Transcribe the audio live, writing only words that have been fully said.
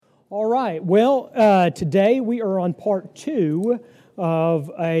All right. Well, today we are on part 2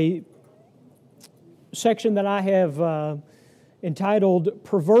 of a section that I have entitled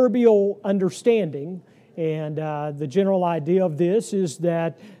Proverbial Understanding. And the general idea of this is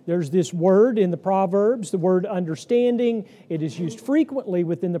that there's this word in the Proverbs, the word understanding. It is used frequently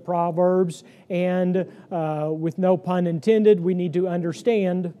within the Proverbs, and with no pun intended, we need to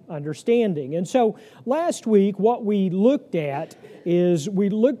understand understanding. And so last week, what we looked at is we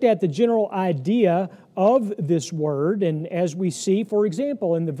looked at the general idea of this word, and as we see, for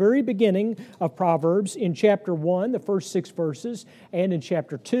example, in the very beginning of Proverbs, in chapter 1, the first 6 verses, and in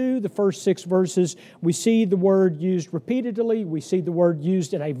chapter 2, the first 6 verses, we see the word used repeatedly, we see the word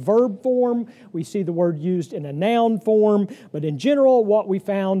used in a verb form, we see the word used in a noun form, but in general, what we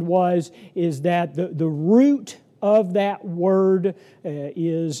found is that the root of that word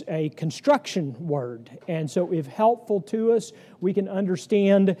is a construction word. And so if helpful to us, we can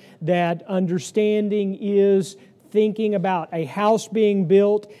understand that understanding is thinking about a house being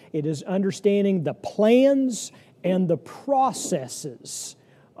built. It is understanding the plans and the processes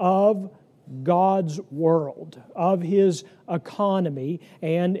of God's world, of His economy,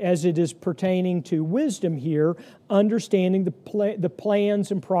 and as it is pertaining to wisdom here, understanding the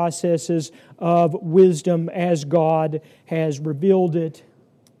plans and processes of wisdom as God has revealed it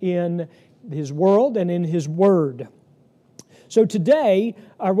in His world and in His Word. So today,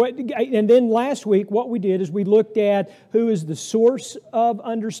 and then last week, what we did is we looked at who is the source of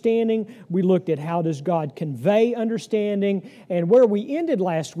understanding. We looked at how does God convey understanding. And where we ended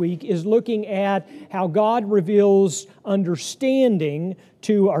last week is looking at how God reveals understanding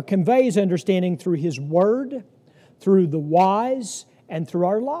to, or conveys understanding through His Word, through the wise, and through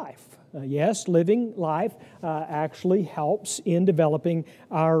our life. Yes, living life actually helps in developing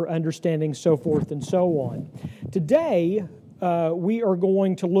our understanding, so forth and so on. Today, we are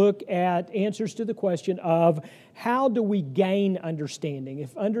going to look at answers to the question of how do we gain understanding?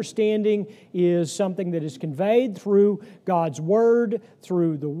 If understanding is something that is conveyed through God's Word,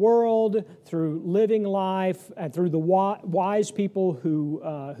 through the world, through living life, and through the wise people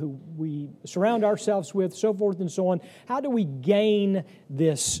who we surround ourselves with, so forth and so on, how do we gain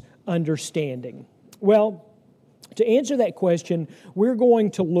this understanding? Well, to answer that question, we're going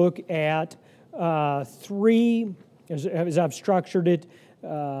to look at three, as I've structured it,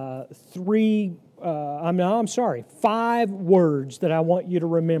 5 words that I want you to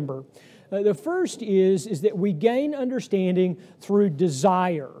remember. The first is that we gain understanding through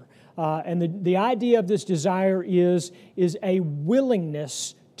desire. And the idea of this desire is a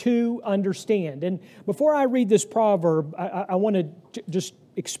willingness to understand. And before I read this proverb, I want to just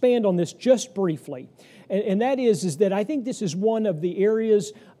expand on this just briefly. And that is that I think this is one of the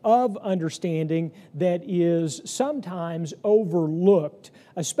areas of understanding that is sometimes overlooked,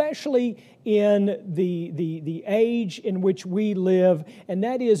 especially in the age in which we live, and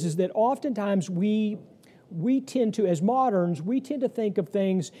that is that oftentimes we tend to, as moderns, we tend to think of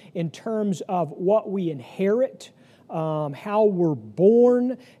things in terms of what we inherit, how we're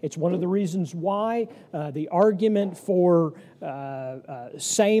born. It's one of the reasons why the argument for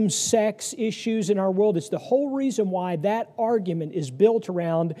same-sex issues in our world, it's the whole reason why that argument is built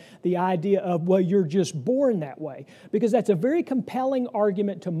around the idea of, well, you're just born that way. Because that's a very compelling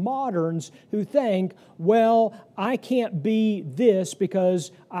argument to moderns who think, well, I can't be this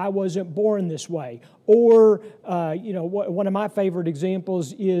because I wasn't born this way. Or, one of my favorite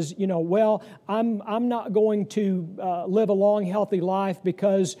examples is, well, I'm not going to live a long, healthy life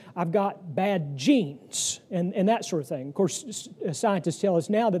because I've got bad genes and that sort of thing. Of course, scientists tell us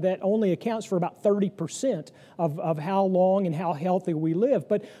now that only accounts for about 30% of how long and how healthy we live.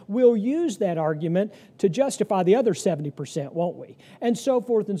 But we'll use that argument to justify the other 70%, won't we? And so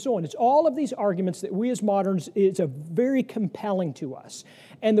forth and so on. It's all of these arguments that we as moderns, it's a very compelling to us.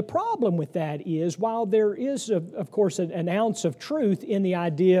 And the problem with that is, while there is, of course, an ounce of truth in the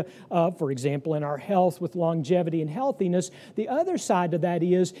idea of, for example, in our health with longevity and healthiness, the other side of that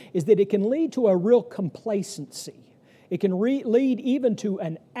is that it can lead to a real complacency. It can lead even to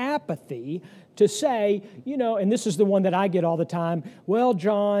an apathy to say, and this is the one that I get all the time, well,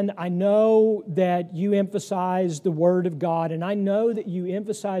 John, I know that you emphasize the Word of God, and I know that you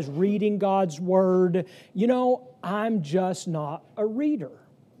emphasize reading God's Word. I'm just not a reader.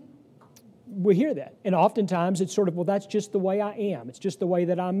 We hear that. And oftentimes it's sort of, well, that's just the way I am. It's just the way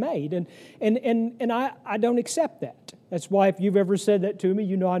that I'm made. And I don't accept that. That's why if you've ever said that to me,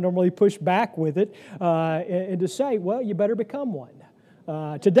 I normally push back with it and to say, well, you better become one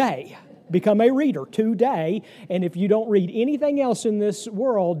today. Become a reader today. And if you don't read anything else in this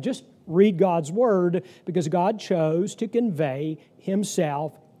world, just read God's Word, because God chose to convey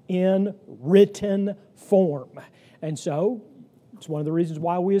Himself in written form. And so, it's one of the reasons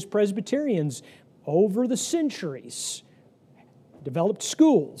why we as Presbyterians, over the centuries, developed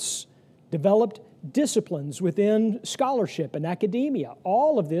schools, developed disciplines within scholarship and academia,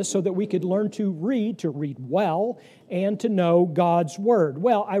 all of this so that we could learn to read well, and to know God's Word.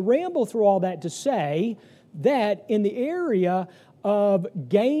 Well, I ramble through all that to say that in the area of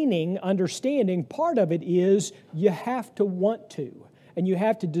gaining understanding, part of it is you have to want to, and you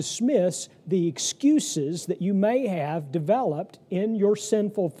have to dismiss the excuses that you may have developed in your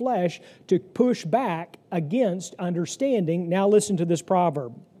sinful flesh to push back against understanding. Now listen to this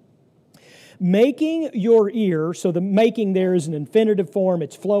proverb. Making your ear, so the making there is an infinitive form,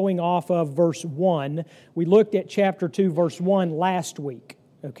 it's flowing off of verse 1. We looked at chapter 2, verse 1 last week,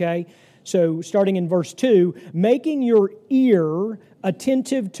 okay? So starting in verse 2, making your ear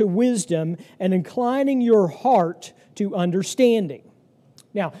attentive to wisdom and inclining your heart to understanding.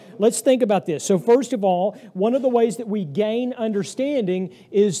 Now, let's think about this. So first of all, one of the ways that we gain understanding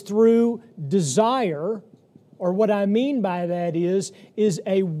is through desire, or what I mean by that is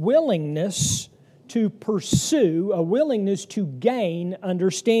a willingness to pursue, a willingness to gain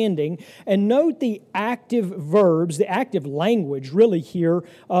understanding. And note the active verbs, the active language really here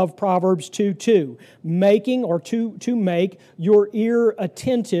of Proverbs 2:2. Making, or to make your ear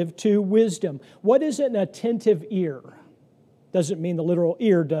attentive to wisdom. What is an attentive ear? Doesn't mean the literal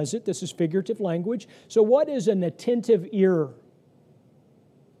ear, does it? This is figurative language. So what is an attentive ear?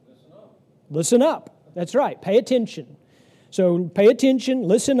 Listen up. Listen up. That's right. Pay attention. So pay attention,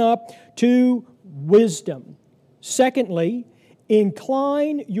 listen up to wisdom. Secondly,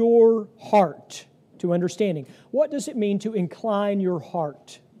 incline your heart to understanding. What does it mean to incline your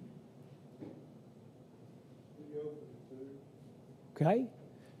heart? Okay.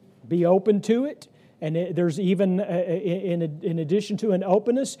 Be open to it. And there's even, in addition to an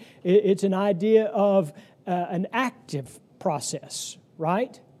openness, it's an idea of an active process,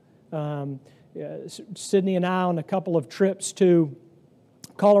 right? Sydney and I, on a couple of trips to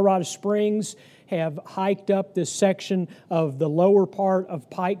Colorado Springs, have hiked up this section of the lower part of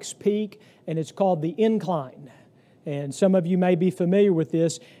Pikes Peak, and it's called the Incline. And some of you may be familiar with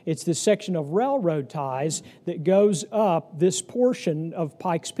this. It's this section of railroad ties that goes up this portion of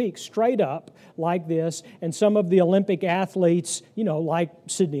Pikes Peak, straight up like this. And some of the Olympic athletes, like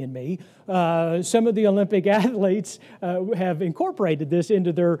Sydney and me, some of the Olympic athletes have incorporated this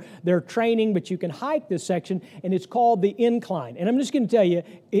into their training, but you can hike this section, and it's called the Incline. And I'm just going to tell you,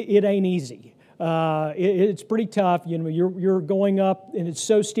 it ain't easy. It's pretty tough. You're going up, and it's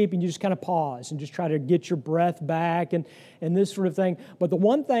so steep, and you just kind of pause and just try to get your breath back and this sort of thing. But the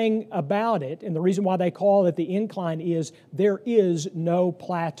one thing about it, and the reason why they call it the incline, is there is no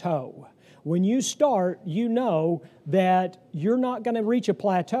plateau. When you start, you know that you're not going to reach a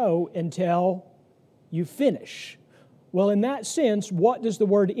plateau until you finish. Well, in that sense, what does the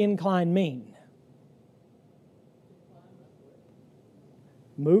word incline mean?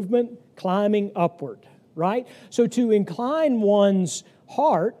 Movement, climbing upward, right? So to incline one's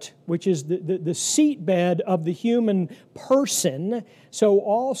heart, which is the seatbed of the human person, so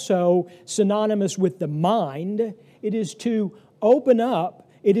also synonymous with the mind, it is to open up,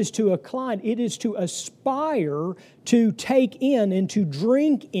 it is to incline, it is to aspire to take in and to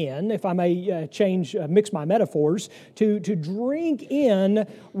drink in, if I may mix my metaphors, to drink in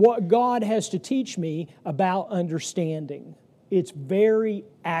what God has to teach me about understanding. It's very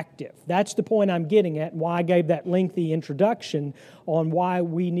active. That's the point I'm getting at, and why I gave that lengthy introduction on why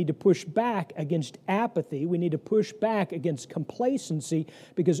we need to push back against apathy. We need to push back against complacency,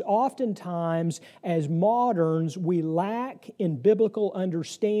 because oftentimes as moderns we lack in biblical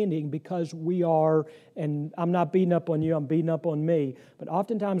understanding because we are, and I'm not beating up on you, I'm beating up on me, but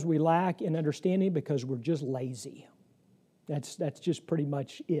oftentimes we lack in understanding because we're just lazy. That's just pretty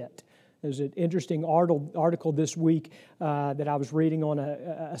much it. There's an interesting article this week that I was reading on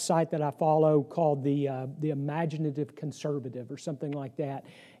a site that I follow called the Imaginative Conservative or something like that.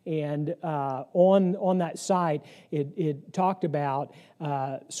 And on that site, it talked about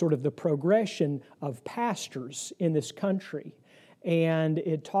sort of the progression of pastors in this country. And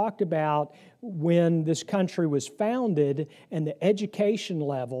it talked about when this country was founded and the education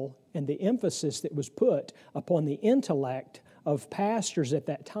level and the emphasis that was put upon the intellect of pastors at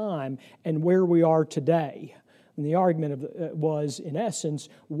that time and where we are today. And the argument was, in essence,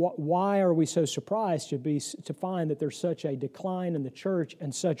 why are we so surprised to find that there's such a decline in the church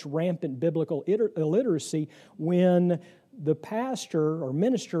and such rampant biblical illiteracy when the pastor or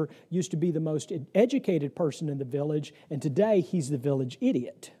minister used to be the most educated person in the village, and today he's the village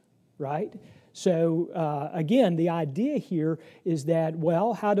idiot, right? So again, the idea here is that,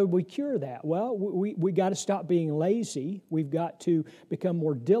 well, how do we cure that? Well, we got to stop being lazy. We've got to become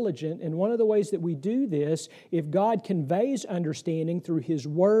more diligent. And one of the ways that we do this, if God conveys understanding through His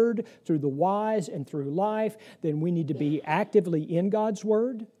Word, through the wise, and through life, then we need to be actively in God's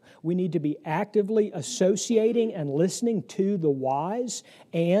Word. We need to be actively associating and listening to the wise,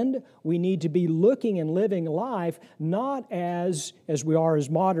 and we need to be looking and living life not as we are as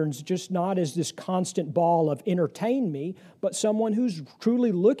moderns, just not as this constant ball of entertain me, but someone who's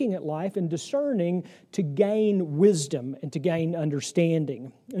truly looking at life and discerning to gain wisdom and to gain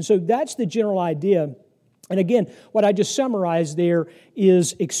understanding. And so that's the general idea. And again, what I just summarized there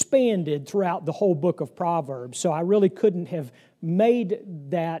is expanded throughout the whole book of Proverbs. So I really couldn't have made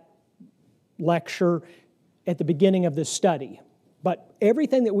that lecture at the beginning of this study. But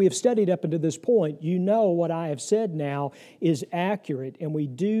everything that we have studied up until this point, you know what I have said now is accurate, and we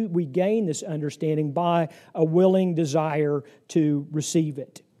gain this understanding by a willing desire to receive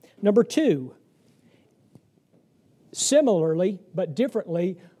it. Number two, similarly but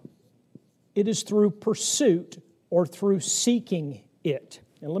differently, it is through pursuit or through seeking it.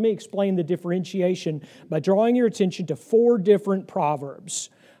 And let me explain the differentiation by drawing your attention to 4 different proverbs.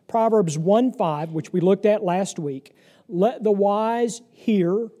 Proverbs 1:5, which we looked at last week, let the wise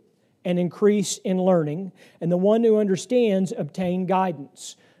hear and increase in learning, and the one who understands obtain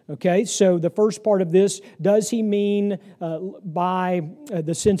guidance. Okay, so the first part of this, does he mean by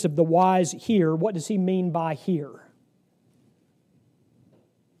the sense of the wise hear? What does he mean by hear?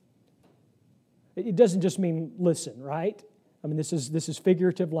 It doesn't just mean listen, right? I mean, this is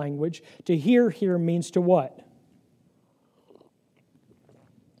figurative language. To hear here means to what?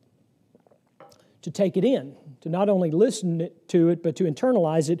 To take it in, to not only listen to it, but to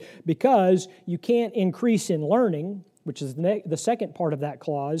internalize it, because you can't increase in learning, which is the second part of that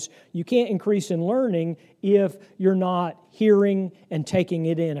clause. You can't increase in learning if you're not hearing and taking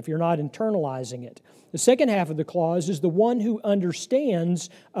it in, if you're not internalizing it. The second half of the clause is the one who understands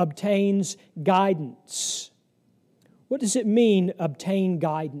obtains guidance. What does it mean, obtain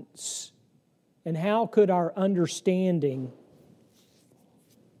guidance? And how could our understanding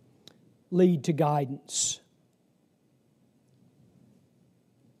lead to guidance?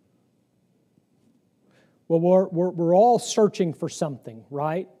 Well, we're all searching for something,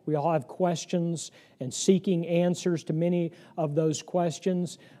 right? We all have questions and seeking answers to many of those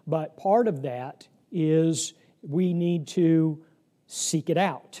questions, but part of that is we need to seek it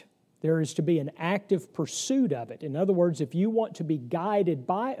out. There is to be an active pursuit of it. In other words, if you want to be guided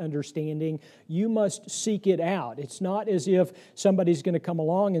by understanding, you must seek it out. It's not as if somebody's going to come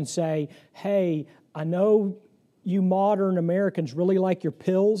along and say, hey, I know you modern Americans really like your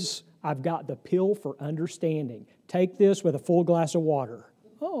pills. I've got the pill for understanding. Take this with a full glass of water.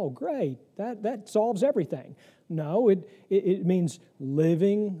 Oh, great. That solves everything. No, it means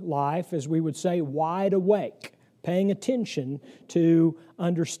living life, as we would say, wide awake, paying attention to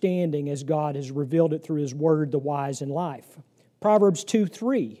understanding as God has revealed it through His Word, the wise in life. Proverbs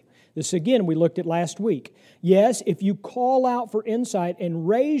 2:3. This again we looked at last week. Yes, if you call out for insight and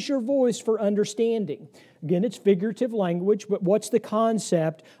raise your voice for understanding. Again, it's figurative language, but what's the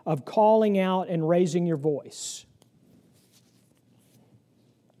concept of calling out and raising your voice?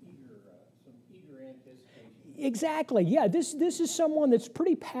 Exactly. Yeah, this is someone that's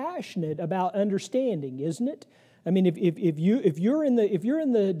pretty passionate about understanding, isn't it? I mean, if you're in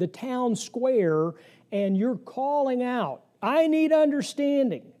the town square and you're calling out, I need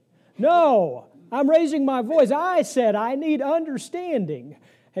understanding. No, I'm raising my voice. I said I need understanding.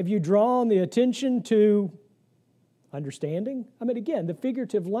 Have you drawn the attention to understanding? I mean, again, the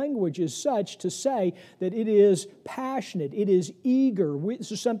figurative language is such to say that it is passionate, it is eager.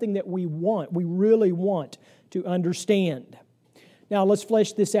 This is something that we want, we really want to understand. Now, let's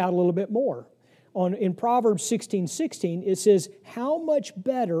flesh this out a little bit more. In Proverbs 16:16, it says, how much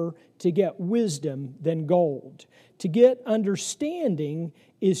better to get wisdom than gold? To get understanding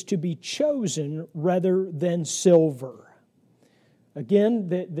is to be chosen rather than silver. Again,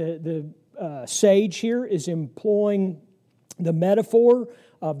 the sage here is employing the metaphor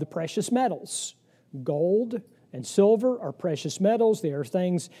of the precious metals. Gold and silver are precious metals. They are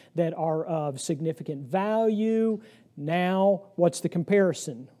things that are of significant value. Now, what's the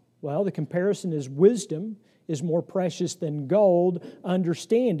comparison? Well, the comparison is wisdom is more precious than gold,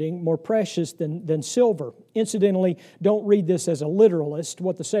 understanding more precious than silver. Incidentally, don't read this as a literalist.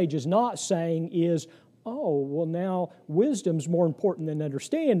 What the sage is not saying is, oh, well now wisdom's more important than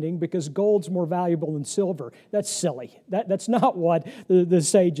understanding because gold's more valuable than silver. That's silly. That's not what the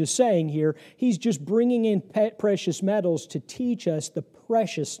sage is saying here. He's just bringing in precious metals to teach us the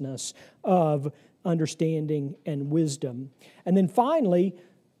preciousness of understanding and wisdom. And then finally,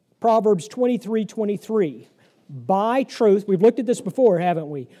 Proverbs 23:23. Buy truth. We've looked at this before, haven't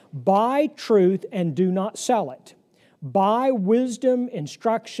we? Buy truth and do not sell it. Buy wisdom,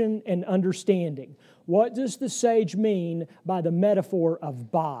 instruction, and understanding. What does the sage mean by the metaphor of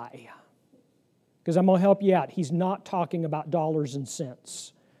buy? Because I'm going to help you out. He's not talking about dollars and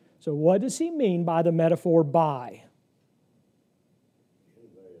cents. So what does he mean by the metaphor buy?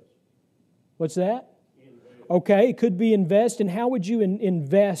 What's that? Okay, it could be invest. And how would you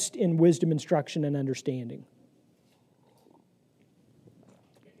invest in wisdom, instruction, and understanding?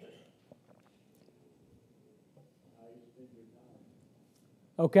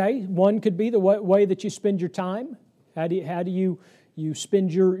 Okay, one could be the way that you spend your time. How do you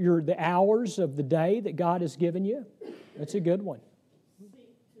spend the hours of the day that God has given you? That's a good one.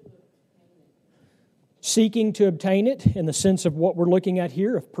 Seeking to obtain it in the sense of what we're looking at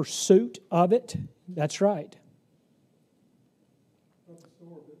here, of pursuit of it. That's right.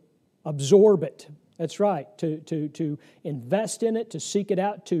 Absorb it. That's right. To invest in it, to seek it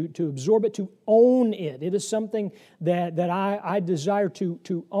out, to absorb it, to own it. It is something that I desire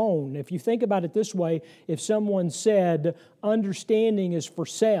to own. If you think about it this way, if someone said, understanding is for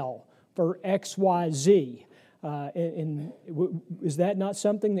sale for XYZ, is that not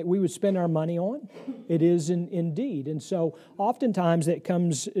something that we would spend our money on? It is indeed. And so oftentimes it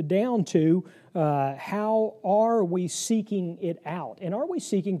comes down to how are we seeking it out? And are we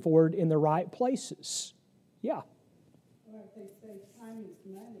seeking for it in the right places? Yeah. Well, if they say time is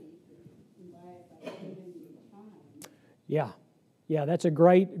money, you buy it by spending your time. Yeah. Yeah, that's a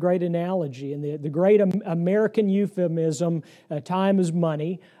great analogy. And the great American euphemism, time is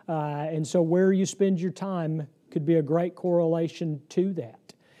money. And so where you spend your time could be a great correlation to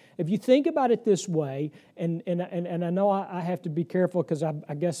that. If you think about it this way, and I know I have to be careful because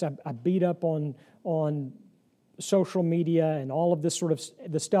I guess I beat up on social media and all of this sort of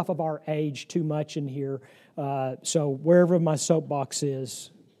the stuff of our age too much in here. So wherever my soapbox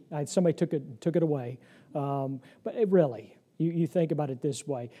is, somebody took it away. But it really... You think about it this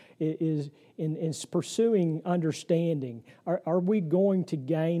way, is in pursuing understanding, are we going to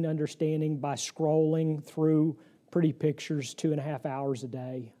gain understanding by scrolling through pretty pictures 2.5 hours a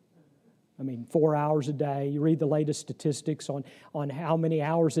day? I mean, 4 hours a day. You read the latest statistics on how many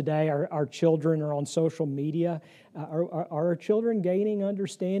hours a day our children are on social media. Are our children gaining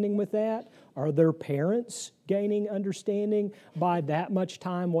understanding with that? Are their parents gaining understanding by that much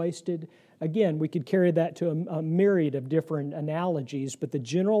time wasted? Again, we could carry that to a myriad of different analogies, but the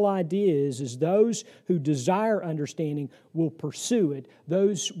general idea is those who desire understanding will pursue it.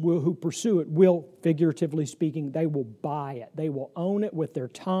 Those who pursue it will, figuratively speaking, they will buy it. They will own it with their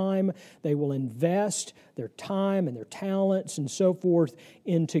time. They will invest their time and their talents and so forth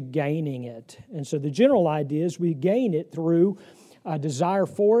into gaining it. And so the general idea is we gain it through a desire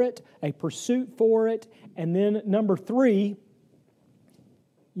for it, a pursuit for it, and then number 3,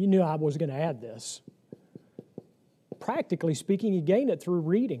 you knew I was going to add this. Practically speaking, you gain it through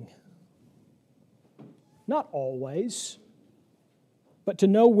reading. Not always, but to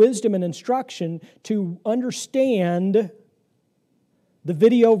know wisdom and instruction, to understand the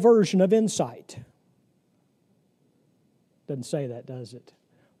video version of insight. Doesn't say that, does it?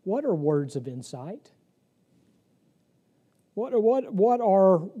 What are words of insight? What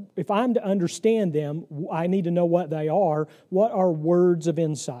are, if I'm to understand them, I need to know what they are. What are words of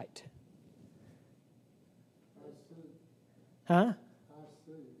insight? I see. Huh? I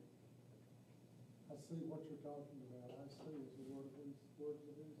see. I see what you're talking about. I see is the words of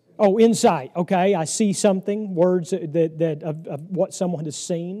insight. Oh, insight. Okay, I see something. Words that of what someone has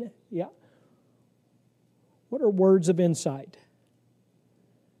seen. Yeah. What are words of insight?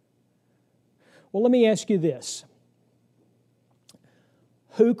 Well, let me ask you this.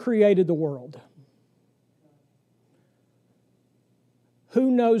 Who created the world? Who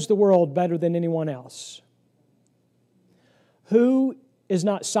knows the world better than anyone else? Who is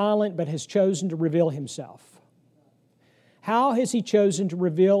not silent but has chosen to reveal Himself? How has He chosen to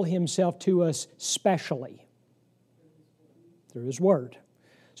reveal Himself to us specially? Through His Word.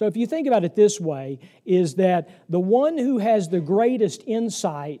 So if you think about it this way, is that the one who has the greatest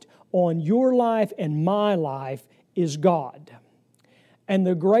insight on your life and my life is God. And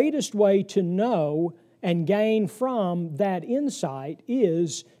the greatest way to know and gain from that insight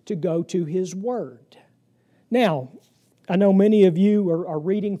is to go to His Word. Now, I know many of you are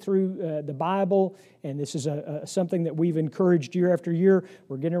reading through the Bible, and this is something that we've encouraged year after year.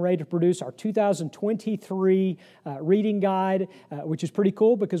 We're getting ready to produce our 2023 reading guide, which is pretty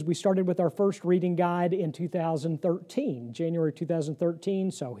cool because we started with our first reading guide in 2013, January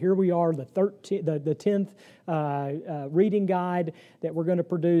 2013. So here we are, the 10th reading guide that we're going to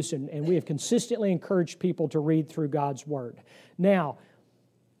produce, and we have consistently encouraged people to read through God's Word. Now,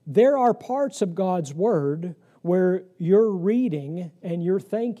 there are parts of God's Word where you're reading and you're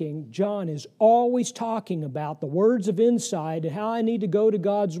thinking, John is always talking about the words of insight and how I need to go to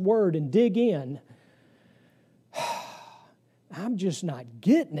God's Word and dig in. I'm just not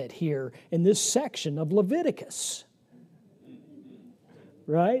getting it here in this section of Leviticus.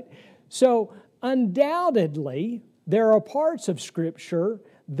 Right? So, undoubtedly, there are parts of Scripture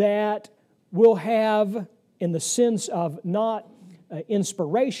that will have, in the sense of not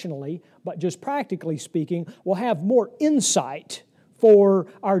inspirationally, but just practically speaking, will have more insight for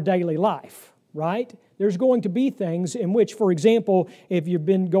our daily life, right? There's going to be things in which, for example, if you've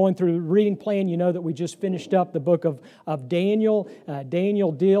been going through the reading plan, you know that we just finished up the book of Daniel.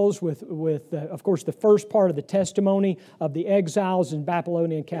 Daniel deals with of course, the first part of the testimony of the exiles in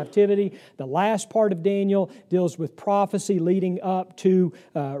Babylonian captivity. The last part of Daniel deals with prophecy leading up to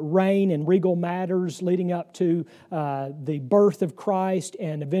reign and regal matters, leading up to the birth of Christ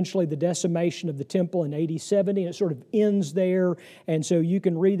and eventually the decimation of the temple in AD 70. And it sort of ends there. And so you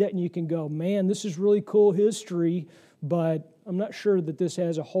can read that and you can go, man, this is really cool history, but I'm not sure that this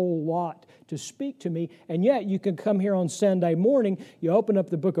has a whole lot to speak to me. And yet you can come here on Sunday morning, you open up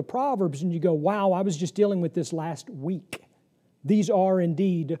the book of Proverbs and you go, wow, I was just dealing with this last week. These are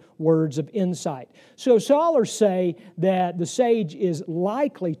indeed words of insight. So scholars say that the sage is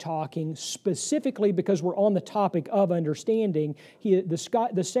likely talking specifically because we're on the topic of understanding.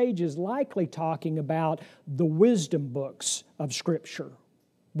 The sage is likely talking about the wisdom books of Scripture.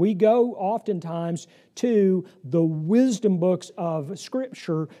 We go oftentimes to the wisdom books of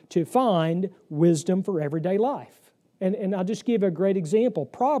Scripture to find wisdom for everyday life. And I'll just give a great example.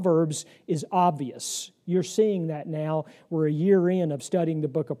 Proverbs is obvious. You're seeing that now. We're a year in of studying the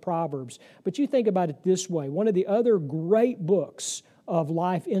book of Proverbs. But you think about it this way. One of the other great books of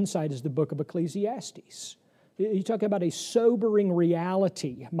life insight is the book of Ecclesiastes. You talk about a sobering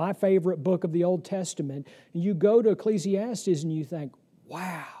reality, my favorite book of the Old Testament. And you go to Ecclesiastes and you think,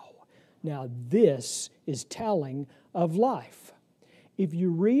 wow, now this is telling of life. If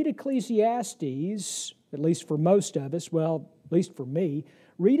you read Ecclesiastes, at least for most of us, well, at least for me,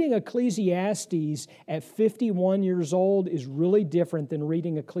 reading Ecclesiastes at 51 years old is really different than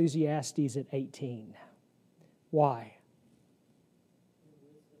reading Ecclesiastes at 18. Why?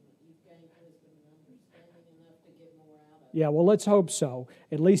 Yeah, well, let's hope so.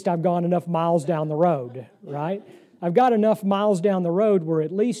 At least I've gone enough miles down the road, right? I've got enough miles down the road where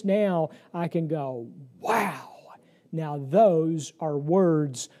at least now I can go, wow, now those are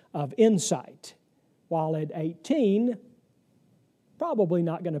words of insight. While at 18, probably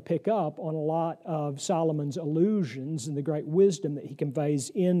not going to pick up on a lot of Solomon's allusions and the great wisdom that he conveys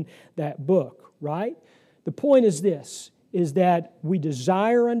in that book, right? The point is this, is that we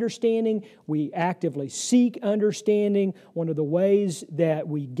desire understanding, we actively seek understanding. One of the ways that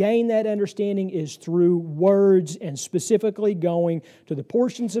we gain that understanding is through words and specifically going to the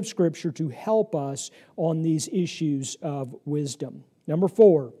portions of Scripture to help us on these issues of wisdom. Number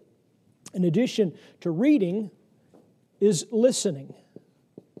 4, in addition to reading, is listening.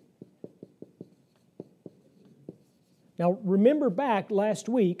 Now, remember back last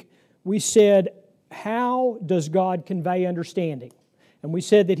week, we said, how does God convey understanding? And we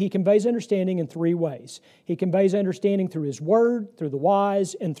said that He conveys understanding in 3 ways. He conveys understanding through His Word, through the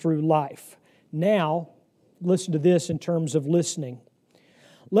wise, and through life. Now, listen to this in terms of listening.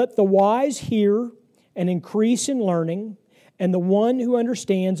 Let the wise hear and increase in learning, and the one who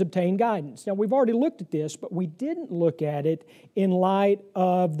understands obtain guidance. Now, we've already looked at this, but we didn't look at it in light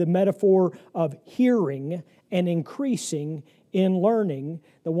of the metaphor of hearing and increasing in learning.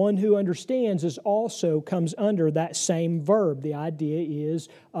 The one who understands is also comes under that same verb. The idea is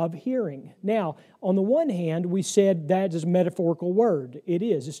of hearing. Now, on the one hand, we said that is a metaphorical word. It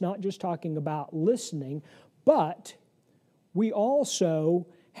is. It's not just talking about listening, but we also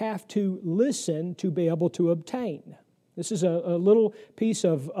have to listen to be able to obtain. This is a little piece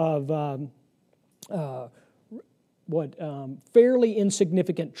of fairly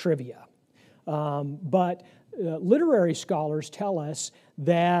insignificant trivia. But literary scholars tell us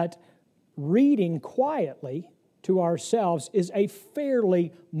that reading quietly to ourselves is a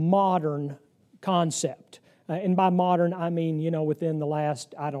fairly modern concept. And by modern, I mean, within the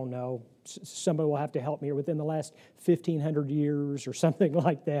last, somebody will have to help me here, within the last 1,500 years or something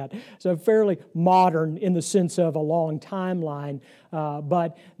like that. So fairly modern in the sense of a long timeline.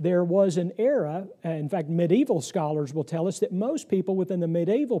 But there was an era, in fact, medieval scholars will tell us that most people within the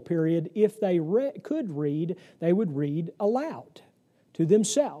medieval period, if they could read, they would read aloud to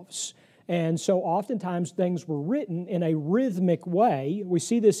themselves. And so oftentimes things were written in a rhythmic way. We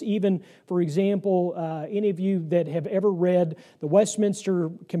see this even, for example, any of you that have ever read the Westminster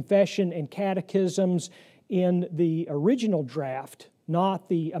Confession and Catechisms in the original draft, not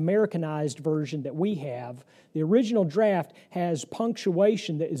the Americanized version that we have. The original draft has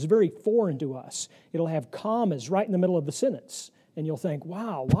punctuation that is very foreign to us. It'll have commas right in the middle of the sentence. And you'll think,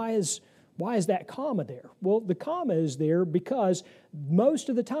 wow, why is that comma there? Well, the comma is there because most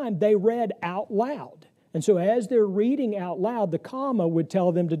of the time they read out loud. And so as they're reading out loud, the comma would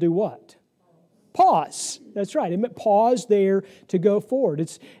tell them to do what? Pause. That's right. It meant pause there to go forward.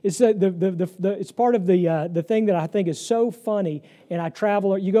 It's part of the thing that I think is so funny. And I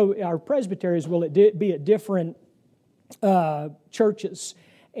travel. You go. Our presbyteries will be at different churches,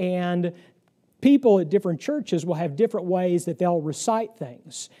 and people at different churches will have different ways that they'll recite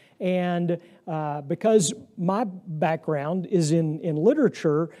things. And because my background is in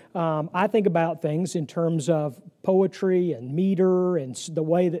literature, I think about things in terms of poetry and meter and the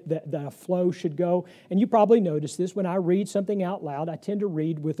way that a flow should go. And you probably notice this. When I read something out loud, I tend to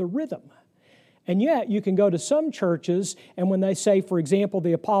read with a rhythm. And yet, you can go to some churches, and when they say, for example,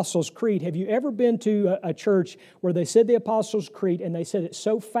 the Apostles' Creed, have you ever been to a church where they said the Apostles' Creed, and they said it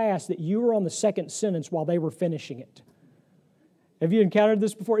so fast that you were on the second sentence while they were finishing it? Have you encountered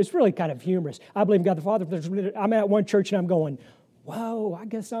this before? It's really kind of humorous. I believe in God the Father. I'm at one church, and I'm going, whoa, I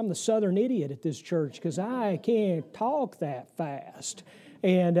guess I'm the southern idiot at this church because I can't talk that fast.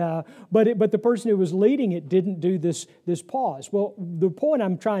 And but the person who was leading it didn't do this pause. Well, the point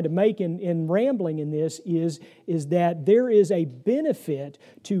I'm trying to make in rambling in this is that there is a benefit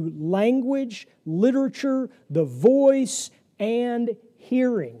to language, literature, the voice, and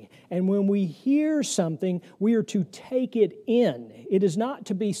hearing. And when we hear something, we are to take it in. It is not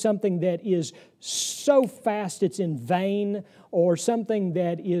to be something that is so fast it's in vain, or something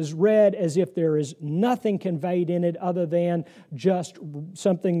that is read as if there is nothing conveyed in it other than just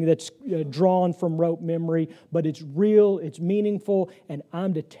something that's drawn from rote memory, but it's real, it's meaningful, and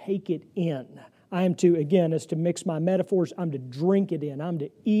I'm to take it in. I am to, again, as to mix my metaphors, I'm to drink it in, I'm to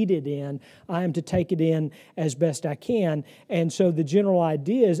eat it in, I am to take it in as best I can. And so the general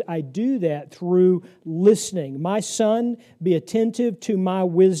idea is I do that through listening. My son, be attentive to my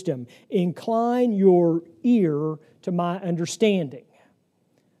wisdom. Incline your ear to my understanding.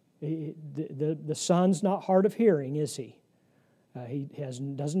 The son's not hard of hearing, is he? He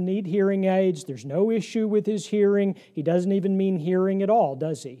doesn't need hearing aids. There's no issue with his hearing. He doesn't even mean hearing at all,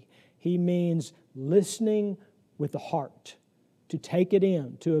 does he? He means listening with the heart, to take it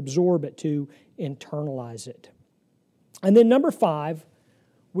in, to absorb it, to internalize it. And then number 5,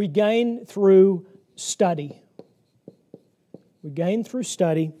 we gain through study. We gain through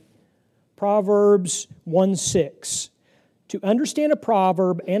study. Proverbs 1:6. To understand a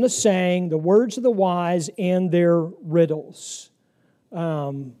proverb and a saying, the words of the wise and their riddles.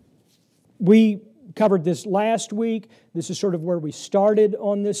 We covered this last week. This is sort of where we started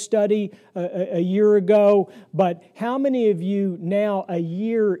on this study a year ago. But how many of you now, a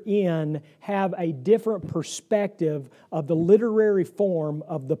year in, have a different perspective of the literary form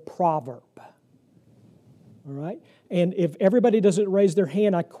of the proverb? All right? And if everybody doesn't raise their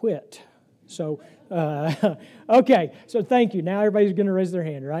hand, I quit. So, okay, so thank you. Now everybody's going to raise their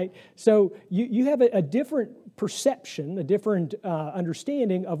hand, right? So you have a different perception, a different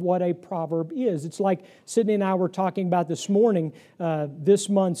understanding of what a proverb is. It's like Sydney and I were talking about this morning, this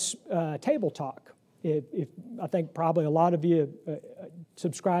month's Table Talk. If I think probably a lot of you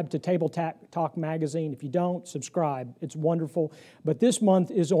subscribe to Table Talk magazine. If you don't, subscribe. It's wonderful. But this month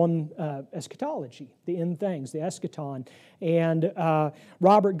is on eschatology, the end things, the eschaton. And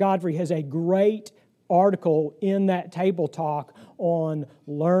Robert Godfrey has a great article in that Table Talk on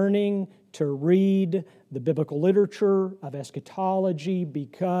learning to read the biblical literature of eschatology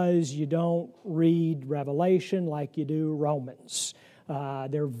because you don't read Revelation like you do Romans.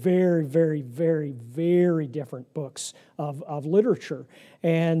 They're very, very, very, very different books of literature.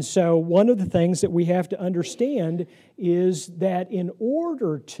 And so one of the things that we have to understand is that in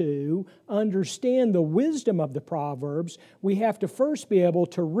order to understand the wisdom of the Proverbs, we have to first be able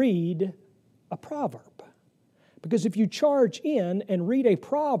to read a proverb. Because if you charge in and read a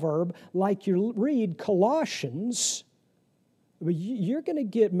proverb like you read Colossians, you're going to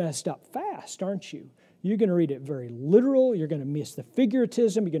get messed up fast, aren't you? You're going to read it very literal. You're going to miss the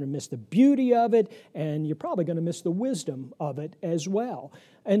figuratism. You're going to miss the beauty of it. And you're probably going to miss the wisdom of it as well.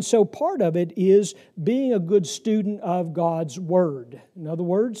 And so part of it is being a good student of God's Word. In other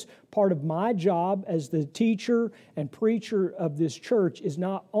words, part of my job as the teacher and preacher of this church is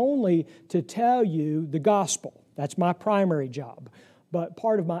not only to tell you the gospel. That's my primary job. But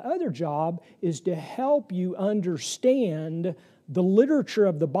part of my other job is to help you understand the literature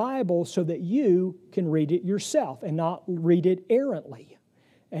of the Bible so that you can read it yourself and not read it errantly,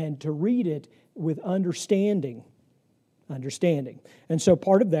 and to read it with understanding. And so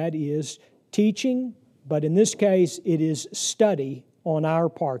part of that is teaching, but in this case it is study on our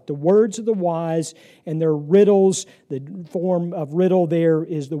part. The words of the wise and their riddles, the form of riddle there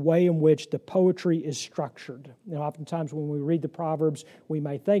is the way in which the poetry is structured. Now, oftentimes when we read the Proverbs, we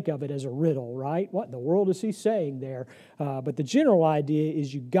may think of it as a riddle, right? What in the world is he saying there? But the general idea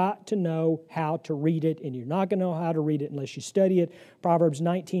is you got to know how to read it, and you're not going to know how to read it unless you study it. Proverbs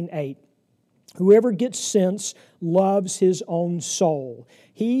 19:8. Whoever gets sense loves his own soul.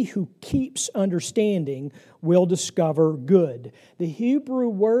 He who keeps understanding will discover good. The Hebrew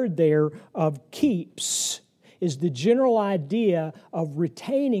word there of keeps is the general idea of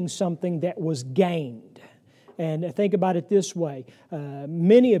retaining something that was gained. And think about it this way.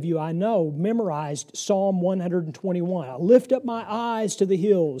 Many of you, I know, memorized Psalm 121. I lift up my eyes to the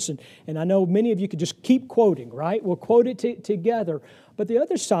hills. And I know many of you could just keep quoting, right? We'll quote it together. But the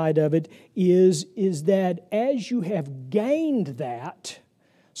other side of it is that as you have gained that,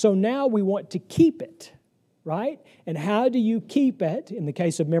 so now we want to keep it, right? And how do you keep it? In the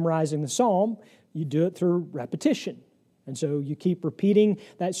case of memorizing the psalm, you do it through repetition. And so you keep repeating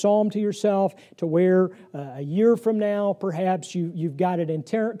that psalm to yourself to where a year from now, perhaps you've got it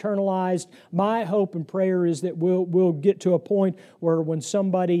internalized. My hope and prayer is that we'll get to a point where when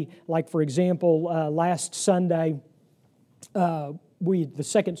somebody, like for example, last Sunday, the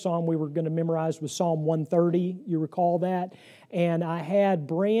second psalm we were going to memorize was Psalm 130. You recall that? And I had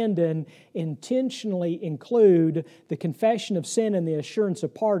Brandon intentionally include the confession of sin and the assurance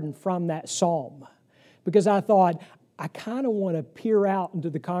of pardon from that psalm, because I thought, I kind of want to peer out into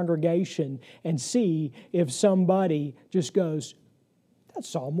the congregation and see if somebody just goes, that's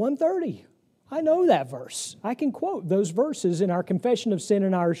Psalm 130. I know that verse. I can quote those verses in our confession of sin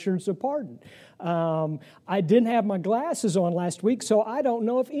and our assurance of pardon. I didn't have my glasses on last week, so I don't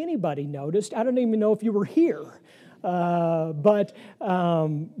know if anybody noticed. I don't even know if you were here. But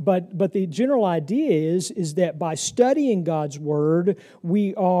the general idea is that by studying God's Word,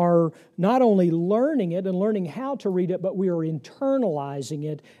 we are not only learning it and learning how to read it, but we are internalizing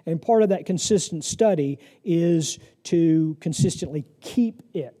it. And part of that consistent study is to consistently keep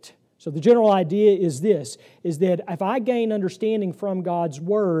it. So the general idea is this, is that if I gain understanding from God's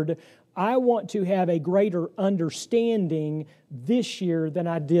Word, I want to have a greater understanding this year than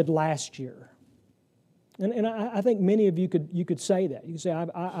I did last year. And I think many of you could say that. You could say,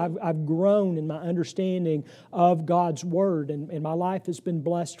 I've grown in my understanding of God's Word, and my life has been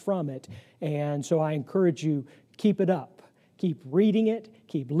blessed from it. And so I encourage you, keep it up. Keep reading it,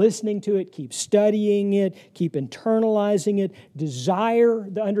 keep listening to it, keep studying it, keep internalizing it. Desire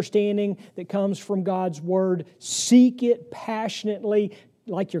the understanding that comes from God's Word. Seek it passionately,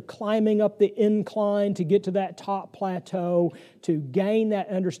 like you're climbing up the incline to get to that top plateau, to gain that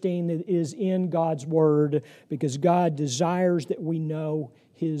understanding that is in God's Word, because God desires that we know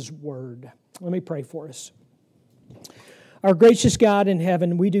His Word. Let me pray for us. Our gracious God in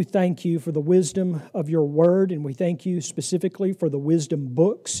heaven, we do thank You for the wisdom of Your Word, and we thank You specifically for the wisdom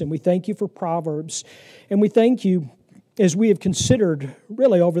books, and we thank You for Proverbs, and we thank You as we have considered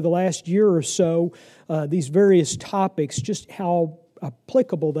really over the last year or so these various topics, just how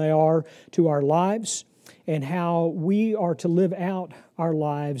applicable they are to our lives and how we are to live out our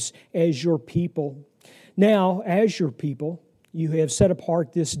lives as Your people. Now, as Your people, You have set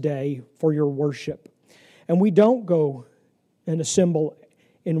apart this day for Your worship. And we don't go and assemble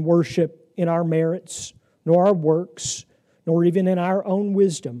in worship in our merits, nor our works, nor even in our own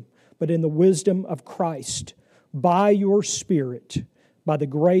wisdom, but in the wisdom of Christ, by Your Spirit, by the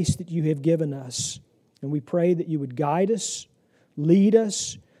grace that You have given us. And we pray that You would guide us, lead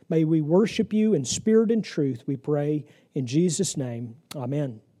us. May we worship You in spirit and truth, we pray. In Jesus' name,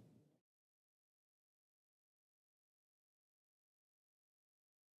 amen.